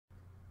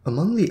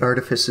Among the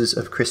artifices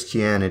of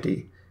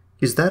Christianity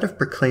is that of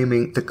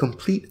proclaiming the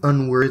complete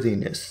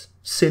unworthiness,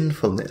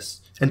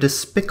 sinfulness, and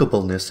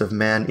despicableness of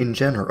man in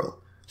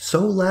general,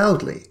 so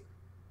loudly,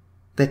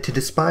 that to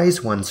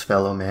despise one's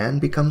fellow man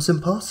becomes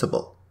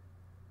impossible.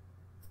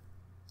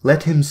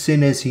 Let him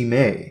sin as he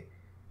may,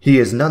 he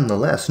is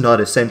nonetheless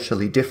not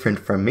essentially different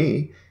from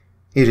me.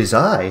 It is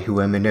I who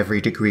am in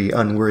every degree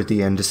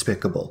unworthy and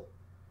despicable.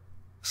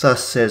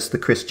 Thus says the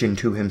Christian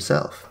to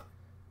himself.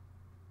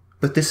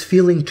 But this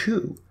feeling,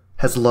 too,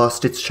 has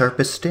lost its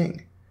sharpest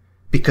sting,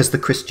 because the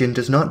Christian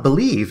does not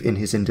believe in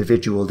his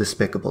individual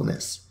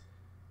despicableness.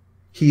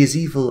 He is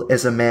evil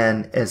as a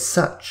man as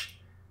such,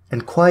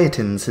 and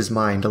quietens his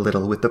mind a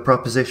little with the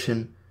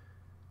proposition,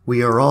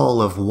 "We are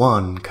all of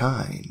one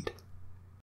kind."